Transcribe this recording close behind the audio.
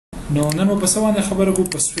نو نن په څه باندې خبره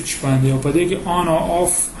کوو؟ په سویچ باندې، او په دې کې آن او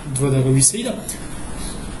آف دوه دغه وي. صحیح ده.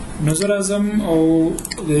 نو زه راځم او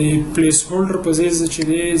د پلیس هولډر په ځای چې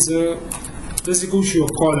دی زه داسې کوم چې یو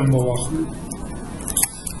کالم به واخلو.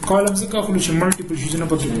 کالم ځکه اخلو چې ملټیپل شیزونه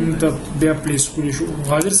پکې ته بیا پلیس کولی شو.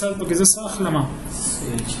 حاضر صاحب پکې زه څه اخلم؟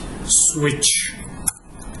 سویچ.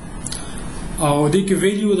 او دې کې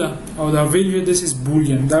ویلیو ده، او دا ویلیو دس از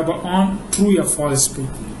بولین، دا به آن ټرو یا فالس کوي.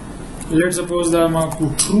 لیټ سپوز دا ما کو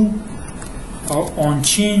ټرو، او آن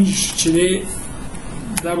چینج چې دی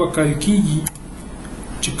دا به کال کېږي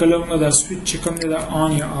چې کله موږ دا سویچ چې کوم دی دا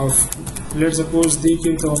آن یا آف. لیټ سپوز دې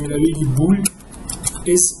کې ته ملويږي بول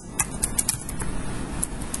از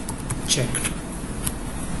checked.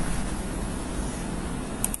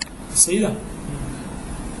 صحیح ده.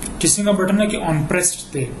 کسی کا بٹن ہے کہ آن پریسڈ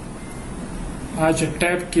تے آج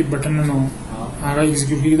ٹیب کی بٹن نو آگا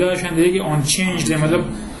ایگزیکیوٹ کی دا شان دے کہ آن چینج دے، مطلب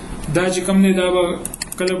دا چې کوم دی دا به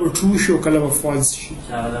کله به ټرو شي او کله به فالس شي.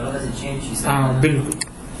 بالکل.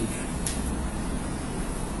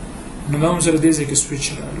 نو دا هم سره دې ځای کې سویچ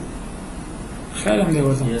راغلو. خیال هم دی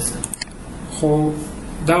ورته. خو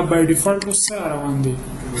دا بای ډیفالټ اوس سره روان دی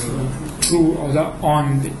ټرو او دا آن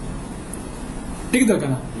دی. ټیک ده که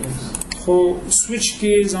نه؟ خو سویچ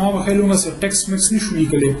کې زما په خیال موږ سره ټکسټ میکس نشو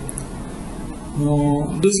لیکلی، نو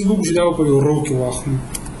داسې وکړو چې دا به په یو رو کې واخلو.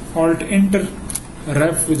 الټ انټر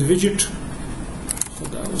ریپ وذ ویجټ. خو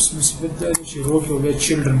دا اوس مصیبت دا دی چې رو کې بیا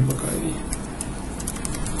چلډرن پکار دي.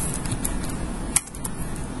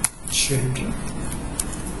 چلډرن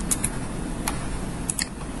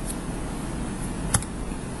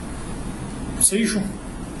صحیح شو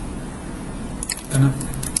که نه؟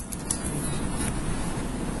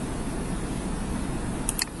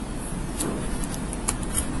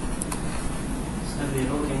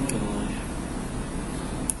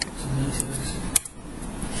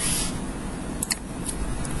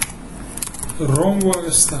 روم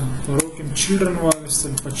واغسته، په رو کې چلډرن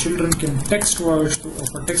واغستل، په چلډرن کې ټکسټ واغشتو، او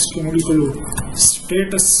په ټکسټ کې مو لیکلو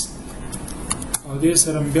سټیټس، او دې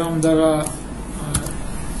سره بیا هم دغه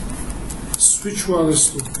سویچ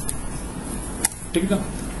واغستو. ٹھیک ده؟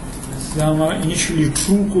 دا ما انیشلی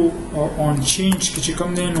ټرو کو، او آن چینج کې چې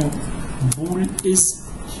کوم دی نو بول از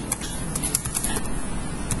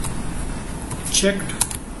چیکډ.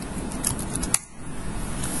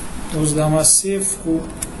 اوس دا ما سیف کو،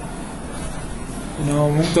 نو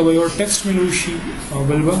موږ ته به یو ټکسټ ملو شي او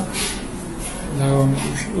بل به دا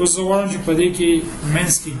ملو شي. اوس زه غواړم چې په دې کې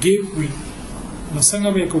منځ کې ګیپ وي، نو څنګه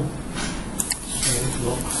به یې کوو؟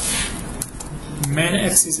 main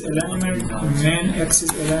axis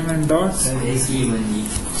element dot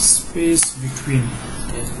space between.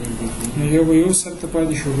 یو به یو سر ته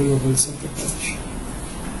پاتې شو، بل به بل سر ته پاتې شي.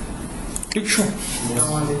 ټیک شو؟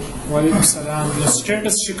 وعلیکم السلام. نو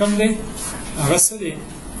سټیټس چې کوم دی هغه څه دی؟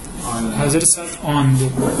 حاضر سات آن دی،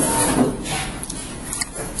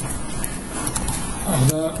 او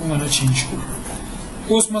دا مونه چینج کړو.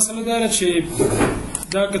 اوس مسله دا ده چې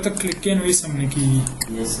دا که ته کلیک کړې نو هېڅ هم نه کېږي.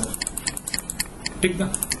 ٹھیک ده؟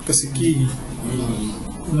 پسې کېږي.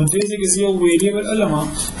 نو دې ځای کې زه یو ویریبل علمه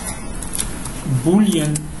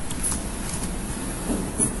بولین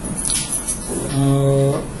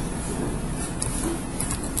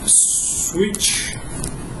switch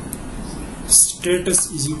status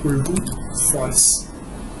is equal to false.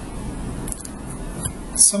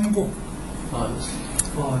 سمکو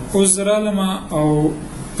اوس زه رالمه او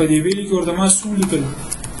په دې ویلي کې ورته ما څه ولیکل؟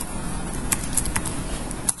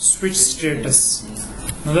 switch status.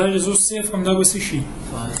 نو دا چې زه سیف کړم دا به څه شي؟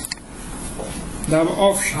 دا به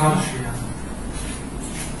آف شي.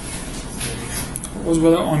 اوس به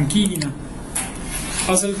دا آن کېږي نه.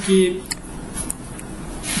 اصل کې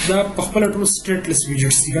دا په خپله ټول سټیټلس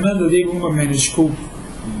ویجټس دي که نه؟ د دې به موږ مینیج کوو.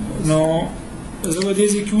 نو زه به دې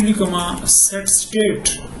ځای کې ولیکم set state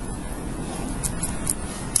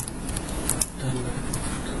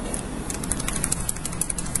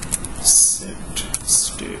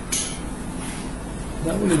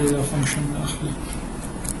دا ولې دا فنکشن نه اخلي؟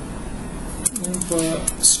 موږ په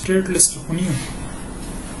سټیټ لیست خو نه یو،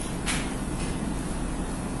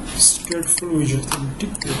 سټیټ فل ویجټ ته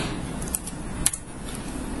ټیک دی.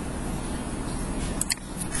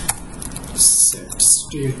 set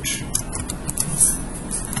state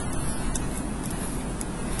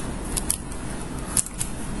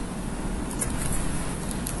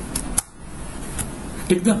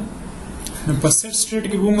ٹھیک ده؟ نو په set state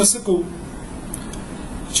کې به موږ څه کوو؟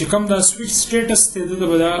 چې کوم دا سویچ سټیټس دی دته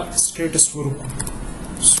به دا سټیټس ورکړو.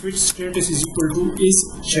 سویچ سټیټس از ایکوال ټو از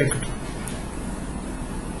چیکډ.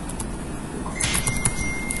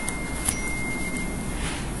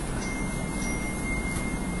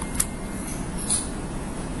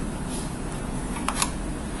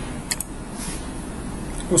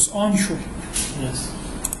 اوس آن شو Yes.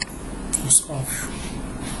 اوس آف شو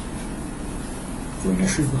کوئی نه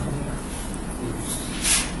شوي په خبره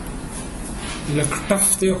لږ ټف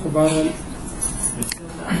دی خو بهرحال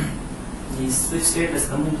سویچ سټیټس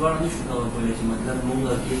کوم دوړ نشو کولای چې مطلب موږ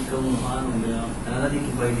کې کوم آن او بیا هغه دي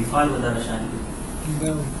کې بای ډیفالت ودا شان دي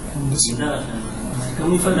دا همداسې دا شان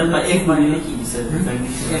کوم فائدہ په یک باندې نه کیږي سر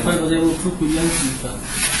ایف آی وځي وو ټرو کلیان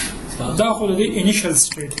کیږي دا خو د انیشل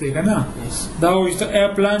سټیټ دی کنه دا وایي ته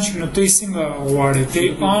اپ لانچ نو ته څنګه غواړې ته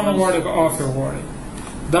آن غواړې که آف غواړې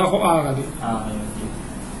دا خو هغه دی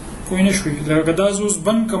کوئی نه شوي لکه دا زه اوس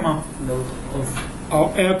بند کړم او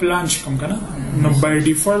اپ لانچ کوم کنه نو بای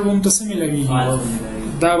ډیفالت هم ته څه میلاویږي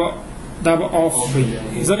دا به آف وي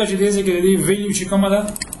ځکه چې دې ځای کې د دې ویلیو چې کومه ده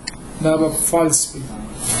دا به فالس وي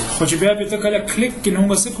خو چې بیا پې ته کله کلیک کړي نو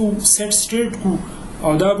موږ څه کوو سیټ سټیټ کوو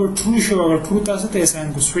او دا به ټرو شو اگر ټرو تاسو ته اساین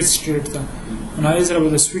کو سویچ سټیټ ته نو هغې سره به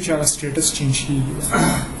د سویچ هغه سټیټس چینج کېږي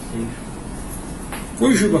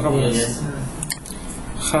پوه شو په خبره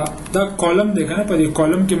ښه دا کالم دی که نه په دې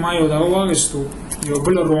کالم کې ما یو دغه واخیستو یو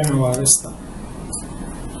بله رو مې واخیسته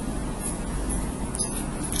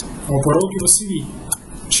او په رو کې به څه وي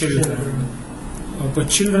چلډرن او په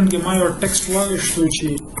چلډرن کې ما یو ټیکسټ واخیستو چې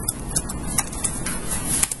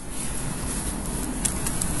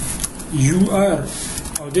یو آر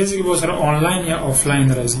او دې ځای کې به سره آنلاین یا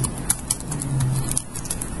آفلاین راځي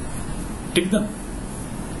ټیک ده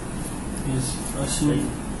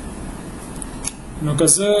نو که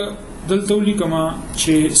زه دلته ولیکم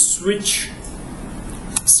چې سویچ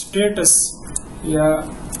سټیټس یا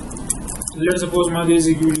لیټ سپوز ما دې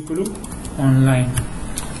ځای کې ولیکلو آنلاین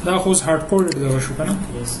دا خو اوس هارډ کوډ دغه شو که نه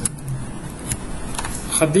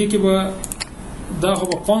ښه دې کې به دا خو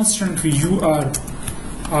به کانسټنټ وي یو آر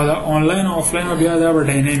او دا آنلاین او آفلاین به بیا دا به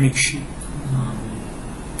ډاینامیک شي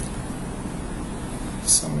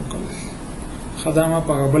سم وکړل ښه دا ما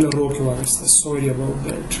په هغه بله رو کې واخیسته سوري اباوټ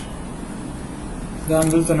دیټ دا هم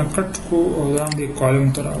دلته نه کټ کو او دا هم دې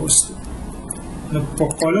کالم ته راوستو نو په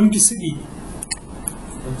کالم کې څه دي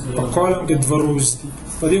په کالم کې دوه روز دي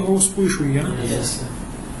په دې خو اوس پوه شوي که نه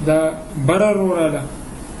دا بره رو راله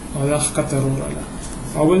او دا ښکته رو راله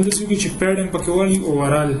او بل داسې وکړي چې پیډنګ پکې وایي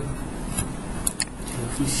اوورال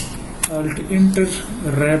alt enter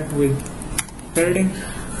wrap with padding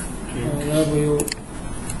دا به یو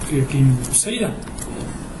 18 صحیح ده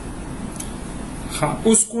ښه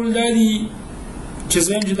اوس کول دا دي چې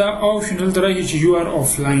زه چې دا آف شي نو دلته راځي چې یو آر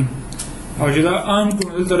آفلاین او چې دا آن کړو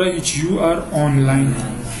نو دلته راځي چې یو آر آنلاین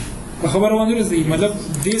په خبره باندې ورسېږي مطلب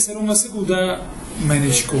دې سره موږ څه کوو دا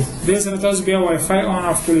مینیج کوو دې سره تاسو بیا وای فای آن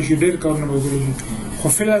آف کولی شي ډېر کارونه به وکړی شي خو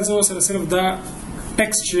فلحال زه ورسره صرف دا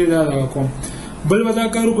ټیکسټ چې دا دغه کوم بل به دا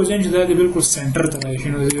کار وکړو چې دا د بالکل سینټر ته راشي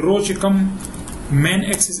نو د رو چې کوم مین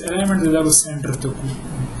اکسس الیمنټ دی دا به سینټر ته کړو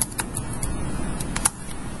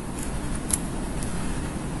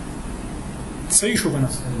صحیح شو که نه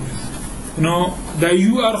نو دا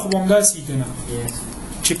یو آر خو به همداسې که نه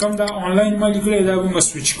چې کوم دا آنلاین ما لیکلی دا به موږ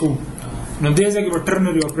سویچ کوو نو دې ځای کې به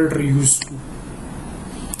ټرنري اپریټر یوز کړو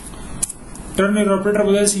ټرنري اپریټر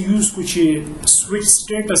به داسې یوز کړو چې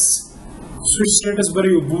سویچ سټیټس بر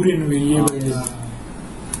یو بورین ویریبل دی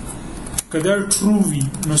که دا ټرو وي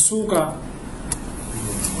نو څوک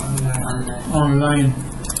آنلاین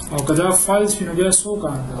او که دا فالس وي نو بیا څوک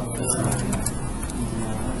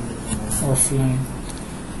آفلاین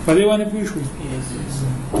په دې باندې پوه شوي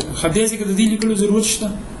ښه دې ځای کې د دې لیکلو ضرورت شته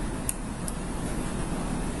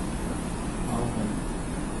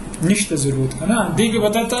نشته ضرورت که نه دې کې به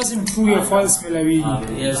تاسې ټرو یا فالس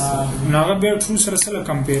میلاویږي نو هغه بیا ټرو سره سره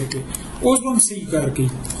کمپیر کوي اوس به هم صحیح کار کوي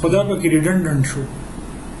خو دا پکې ریډنډنټ شو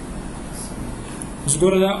اوس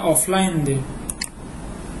ګوره دا آفلاین دی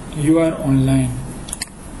یو آر آنلاین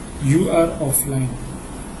یو آر آفلاین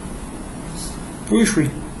پوه شوي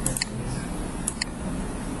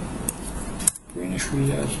پوه نه شوي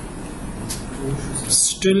یار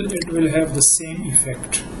still it will have the same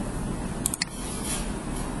effect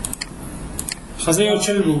خزه یو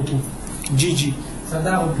چل به وکړو جی جی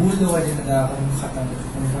صدا بول د وجه نه دا ختم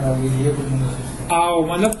او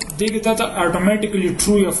مطلب دې کې تا ته اتوماتیکلی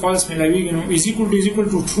ټرو یا فالس ملاویږي نو از ایکوال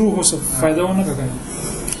ټو ټرو هو څه فائدہ ونه کوي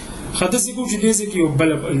خاطر څه کوم چې دې ځکه یو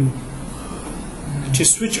بلب الو چې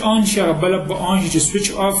سویچ آن شي هغه بلب به آن شي چې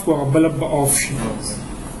سویچ آف کو هغه بلب به آف شي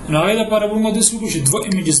نو هغه لپاره به موږ داسې وکړو چې دوه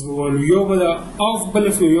ایمیجز به والو یو به د آف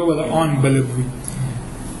بلب وي یو به د آن بلب وي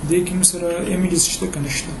دې کې موږ سره ایمیجز شته که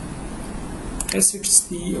نشته assets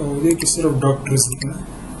دي او دې کې صرف ډاکټرز دي کنه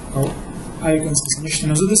او آیکنز کې نشته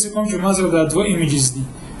نو زه داسې کوم چې ما سره دا دوه ایمیجز دي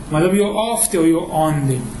مطلب یو آف دی او یو آن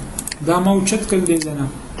دی دا ما اوچت کړل دی ځای نه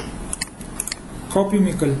کاپي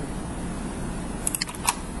مې کړل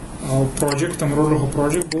او پروجیکټ تمرول هو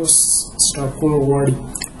پروجیکټ بوس سټاپ کول غواړي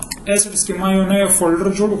اسټس کې ما یو نوی فولډر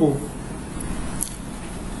جوړ کو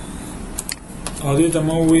او دې ته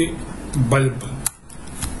ما وی بلب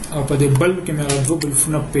او په دې بلب کې مې دوه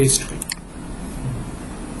بلفونه پیسټ کړل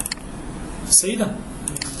صحیح ده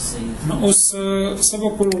نو اوس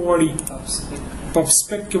سبق کول غواړي پاپ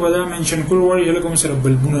سپیک کې ودا منشن کول غواړي هله کوم سره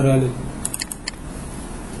بلبونه رااله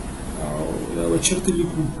او دا چرته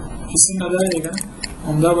لیکو چې څنګه دا دی کنه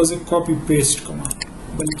همدا به زه کاپي پیسټ کوم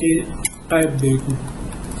بلکې ټایپ دی کو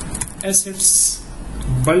assets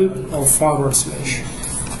bulb او فارورډ سلیش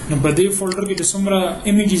نو په دې فولډر کې د څومره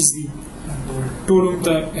ایمیجز دي ټول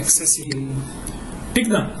ته اکسیسیبل ٹھیک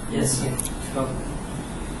ده یس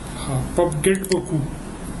ها پاپ ګیټ وکړو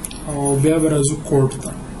او بیا به راځو کوډ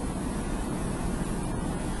ته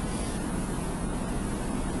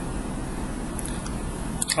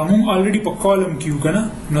همون already په کالم کې یو کنه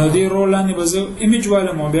نو دې رو لاندې به زه ایمیج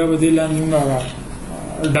والم او بیا به دې لاندې موږ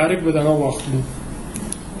ډایرکټ به دغه واخلو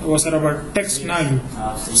وسره به ټیکسټ نه یو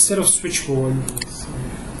صرف سویچ کوو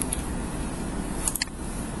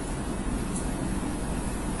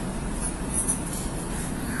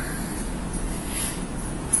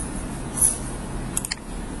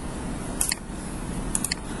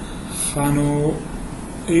خانو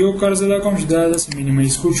یو کار زده کوم چې دا داسې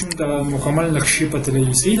مینیمایز کړو چې دا مکمل نقشې پته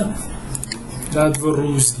لګي صحیح ده دا دوه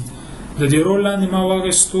روز دي د دې رول لاندې ما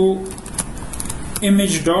واخیستو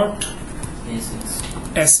image dot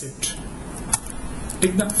asset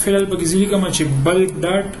ټیک ده فعل پکې ځي کوم چې bulb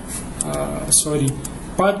dot sorry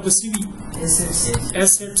path بسی وي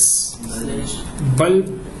assets bulb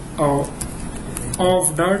او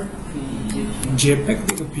of dot jpeg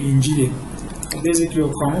د png دی دې ځکه یو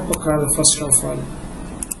کومه په کار فرست اف آل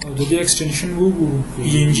او د دې ایکسټنشن وګورو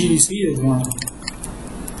png دی صحیح ده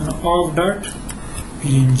نو of dot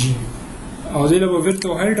png او دې له ورته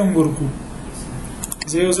هایټ هم ورکو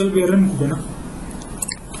زه یو ځل به رن کوم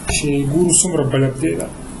چې ګورو څومره بلب دی دا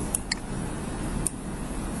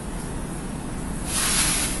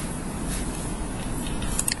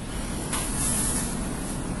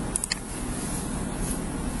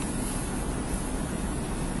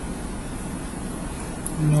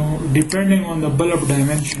no depending on the bulb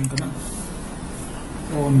dimension kana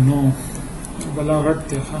oh no bala غټ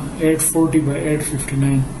دی 840 by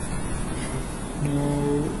 859 no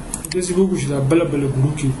this is وګورئ دا بلب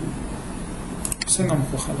ګړو کې څنګه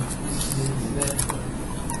مخاله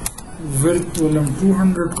width ولم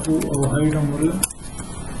 200 کو او height هم ولم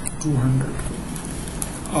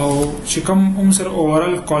 200 او چې کوم سره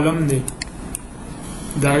اوورال کالم دی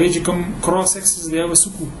دا چې کوم کراس اکسس دی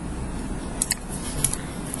وسکو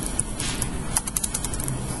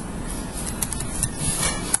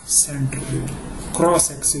center cross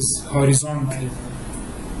axis horizontally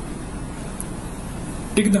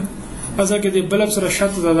ٹھیک ده ازا کې د بلب سره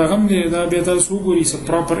شات دا غم دی دا بیا تاسو وګورئ چې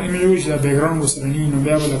پراپر ایمیج وي چې دا بیک ګراوند وسره نه نو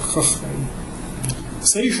بیا بل خخ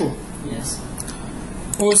صحیح شو یس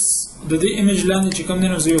اوس د دې ایمیج لاندې چې کوم دی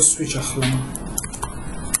نو زه یو سویچ اخلم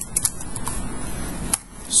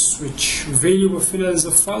سویچ ویلیو به فل از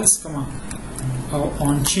فالس کما او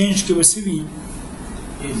اون چینج کې وسوي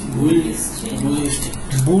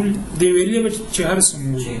بول دی ویلیو چې هر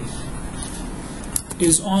سمو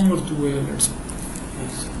is onward to where let's say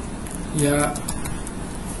یا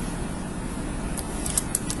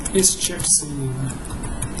اس چیک صحیح ہے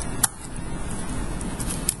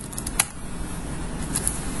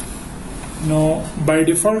نو بائی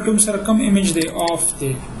ډیفالت هم سره کم ایمیج دی آف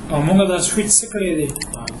دی او موږ دا سویچ څه کړی دی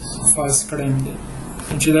فالس کړی دی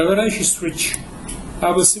چې دا راشي سویچ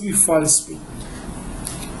هغه څه وي فالس وي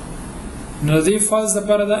نو دې فالس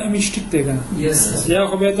لپاره دا ایمیج ټیک دی کنه یا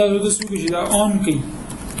خو بیا تاسو د سویچ چې دا آن کړئ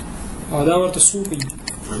او دا ورته سو کړئ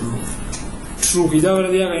true دا ور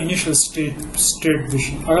دی هغه انیشل سټیټ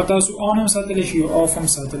بشي هغه تاسو اون هم ساتلی شي او اف هم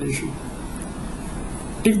ساتلی شي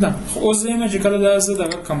ټیک ده اوس زموږ چې کله دا زه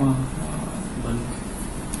دغه کما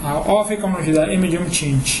او اف کوم چې دا ایمیج هم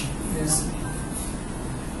چینج شي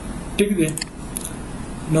ټیک ده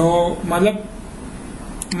نو مطلب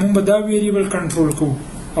موږ دا ویریبل کنټرول کوو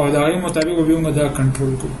او دا یې مطابق به موږ دا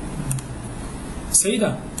کنټرول کوو صحیح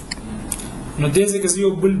ده نو دې ځکه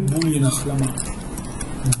یو بل بول نه خلمه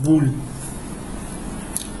بول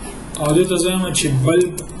او دې ته زما چې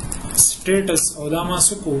بلب سټیټس او دا ما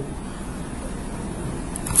سکو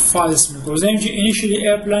فالس مې کو زم چې انیشلی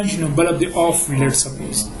ایر پلان نو بلب دی اف لیټ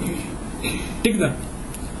سپوز ټیک ده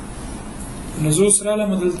نو زه سره له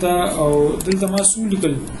مدلته او دلته ما سو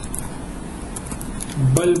لیکل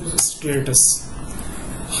بلب سټیټس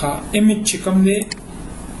ها ایمیج چې کوم دی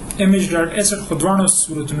image.asset خودوانو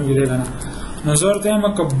صورتونو کې دی کنه نو زه ورته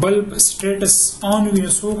وایم که بلب سټیټس آن وي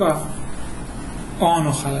نو څه وکړه آن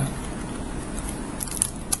وښیه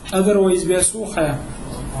ادروایز بیا څه وښیه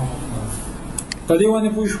په دې باندې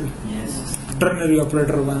پوه شوې ټرنري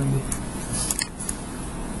اپریټر باندې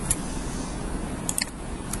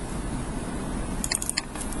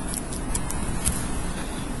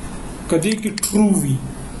که دې کې ټرو وي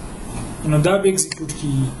نو دا به ایگزیکیوټ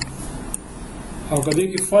کیږي او که دې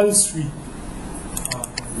کې فالس وي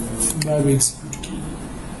دا به ایگزیکیوټ کیږي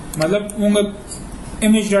مطلب موږ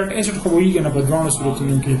image dot asset خو وایي که نه په دواړو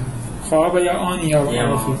صورتونو کې خو هغه به یا آن یا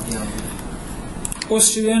آف وي اوس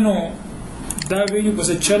چې دی نو دا ویلو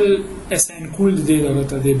پسې چل اساین کول دی دغه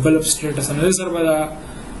ته د بلب سټیټس نه دی سره به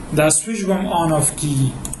دا سویچ به هم آن آف کیږي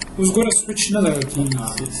اوس ګوره سویچ نه دغه کیږي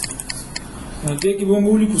نو دې کې به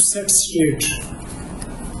موږ ولیکو سیټ سټیټ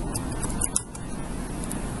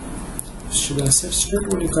چې دا سیټ سټیټ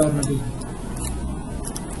ولې کار نه کوي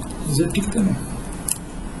زه ټیک ده نو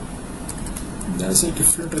دا اصل کې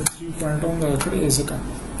فلټر 3.1 دغه کړی دی ځکه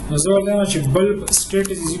نو زه ورته وایم چې بلب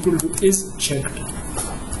سټیټس از ایکول ټو از چیکډ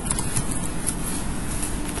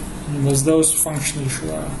بس دا اوس فنکشنل شو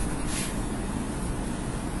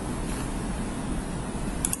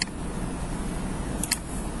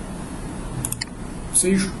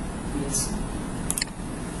صحیح شو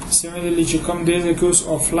سیمیلرلی چې کوم دی ځای کې اوس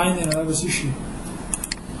آفلاین دی نو دا به څه شي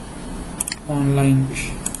آنلاین به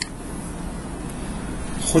شي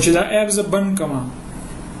خو چې دا اپ زه بند کړم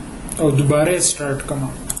او دوباره یې سټارټ کړم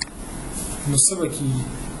نو څه به کېږي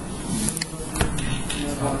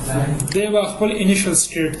دی به خپل انیشل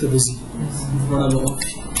سټیټ ته به ځي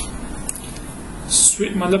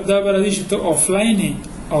مطلب دا به راځي چې ته آفلاین یې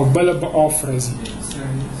او بله به آف راځي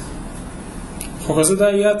خو که زه دا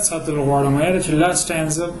یاد ساتل غواړم یاره چې لاست ټایم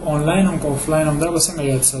زه آنلاین هم که آفلاین هم دا به څنګه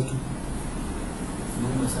یاد ساتو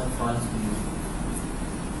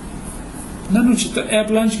نه نو چې ته اپ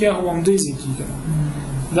لانچ کړې خو همدې ځای کېږي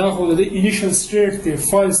دا خو د دې انیشل سټیټ دی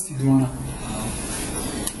فایلز دي دواړه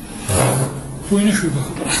پوه نه شوې په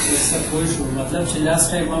خبره پوه شو مطلب چې لاست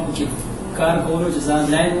ټایم ما پکې کار کولو چې زه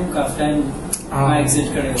آنلاین وم که آفلاین وم ما ایگزیټ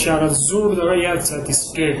کړی چې هغه زوړ دغه یاد ساتي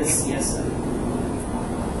سټیټ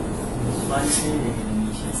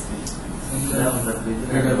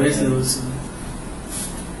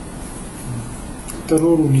تر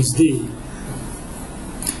ورو نږدې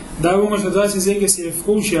دا به موږ داسې ځای کې سیف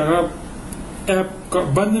کوو چې هغه اپ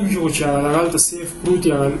بند هم شي خو چې هغه هلته سیف پروت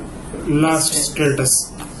وي هغه لاست سټیټس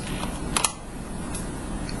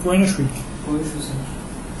پوه نه شوې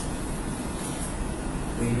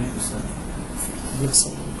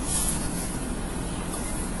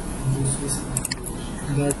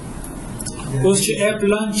اوس چې اپ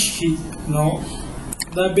لانچ شي نو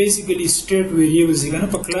دا بیسیکلی سټیټ ویریبلز دي که نه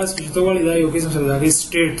په کلاس کې چې ته وایې دا یو قسم سره د هغې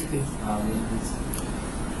سټیټ دی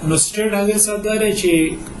نو سټیټ هغې سره دا دی چې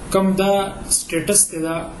کوم دا سټیټس دی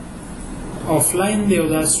دا آفلاین دی او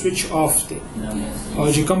دا سویچ آف دی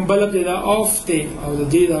او چې کوم بلب دی دا آف دی او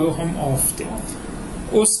د دې دا هم آف دی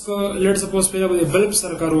اوس که لیټ سپوز پیدا به د بلب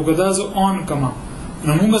سره کار وکړه دا زه آن کړم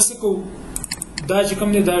نو موږ څه کوو دا چې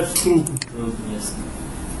کوم دی دا ټرو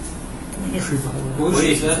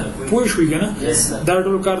پوه شوي که نه دا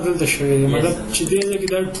ټول کار دلته شوی دی مطلب چې دې ځای کې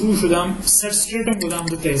دا ټرو شو دا سیټ سټیټ هم دا هم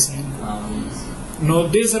دلته اساین نو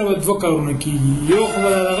دې سره به دوه کارونه کېږي یو خو به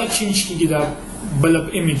دغه چینج کېږي دا بلب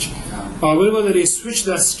ایمیج او بل به د سویچ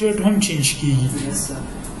دا سټیټ هم چینج کېږي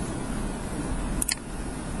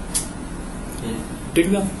ټیک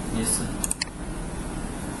ده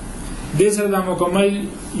دې سره دا مکمل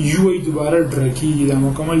یو ای دوباره ډرا کېږي دا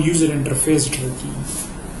مکمل یوزر انټرفیس ډرا کېږي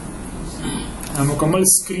دا مکمل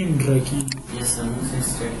سکرین ډرا کېږي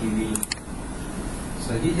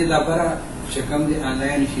صحیح دی دا بره چې کوم دی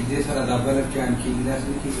آنلاین شي دې سره دا بله چان کېږي داسې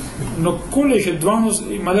نه کېږي نو کولی شي دوانو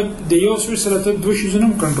مطلب د یو سویچ سره ته دوه شیزونه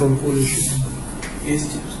هم کنټرول کولی شي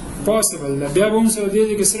پاسبل ده بیا به هم سره دې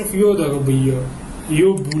ځای کې صرف یو دغه به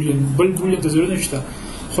یو بولین بل بولین ته ضرورت نشته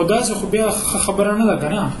خو داسې خو بیا ښه خبره نه ده که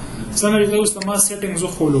نه څنګه چې ته اوس ته ما سیټینګز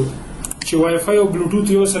وښولو چې وای فای او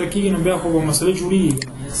بلوټوت یو سره کېږي نو بیا خو به مسله جوړېږي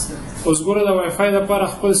اوس ګوره د وای فای دپاره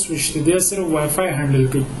خپل سویچ دی دی صرف وای فای هینډل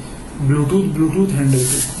کوي بلوټوت هینډل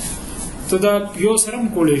کوي ته دا یو سره هم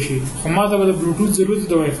کولی شي خو ما ته به د بلوټوت ضرورت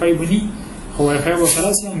د وای فای بني خو وای فای به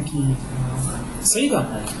خلاص هم کېږي صحیح ده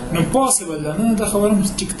نو پاسبل ده نه دا خبره هم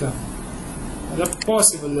ټیک ده دا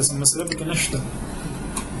پاسبل ده څه مسله پکې نشته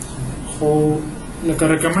خو لکه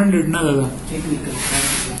ریکمنډډ نه ده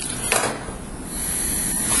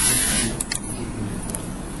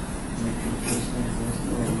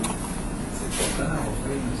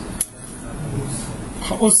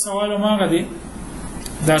اوس سوال هماغه دی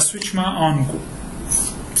دا سویچ ما آن کو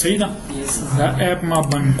صحیح ده دا اپ ما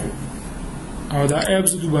بند کو او دا اپ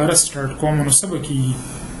زه دوباره سٹارټ کوم نو څه به کېږي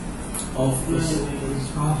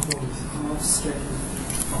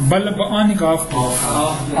بل به آن که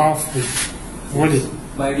آف دی ولې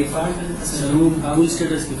by default full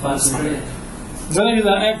status کې فالس کړی زه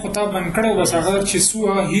دا اپ خو تا بند کړی بس هغه چې څو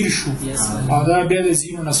هغه هیر شو او دا بیا د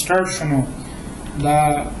زیرو نه سټارټ شو نو دا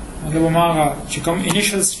مطلب هماغه چې کوم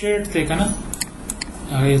انیشل سټیټ دی که نه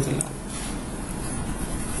هغه یې ته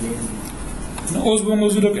نو اوس به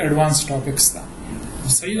موږ ځو ایډوانس ټاپکس ته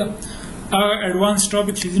صحیح ده هغه ایډوانس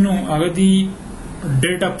ټاپک چې دي نو هغه دي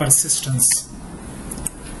ډیټا پرسسټنس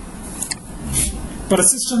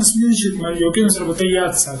پرسسټنس مینس چې یو کې سره به ته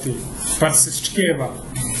یاد ساتې پرسسټ کې به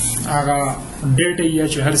هغه ډیټا یا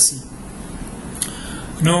چې هر څه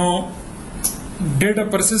نو ډیټا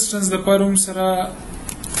پرسسټنس دپاره هم سره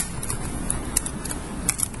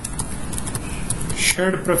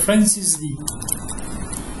شیرډ پریفرنسز دي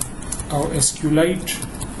او SQLite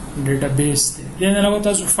ډیټابیس دی دې نه علاوه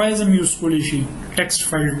تاسو فایلز هم یوز کولی شي ټیکسټ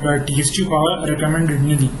فایل .txt خو هغه ریکمنډډ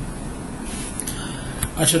نه دي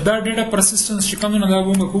اچھا دا ډیټا پرسسټنس چې کوم نه دا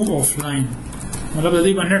موږ کوو آفلاین مطلب د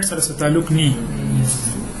دې باندې نت سره تعلق نه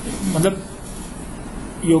مطلب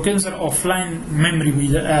یو کې سره آفلاین میموري وي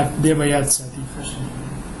د اپ دی به یاد ساتي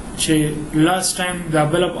چې لاست ټایم دا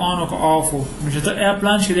بل اپ آن او آف نو چې ته اپ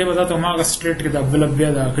پلان شې دی به تاسو ماغه سټریټ کې دا بل اپ بیا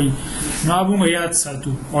دا کوي نو به یاد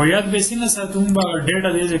ساتو او یاد به سینه ساتو به ډیټا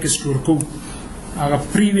دې کې سٹور کو هغه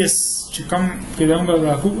پریویس چې کوم کې دا موږ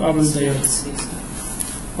راکو اوبل دی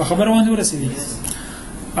په خبره باندې ورسېدي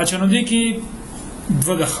اچھا نو دې کې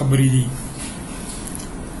دوه خبرې دي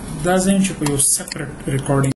دا زين چې په یو سپریټ ریکارډینګ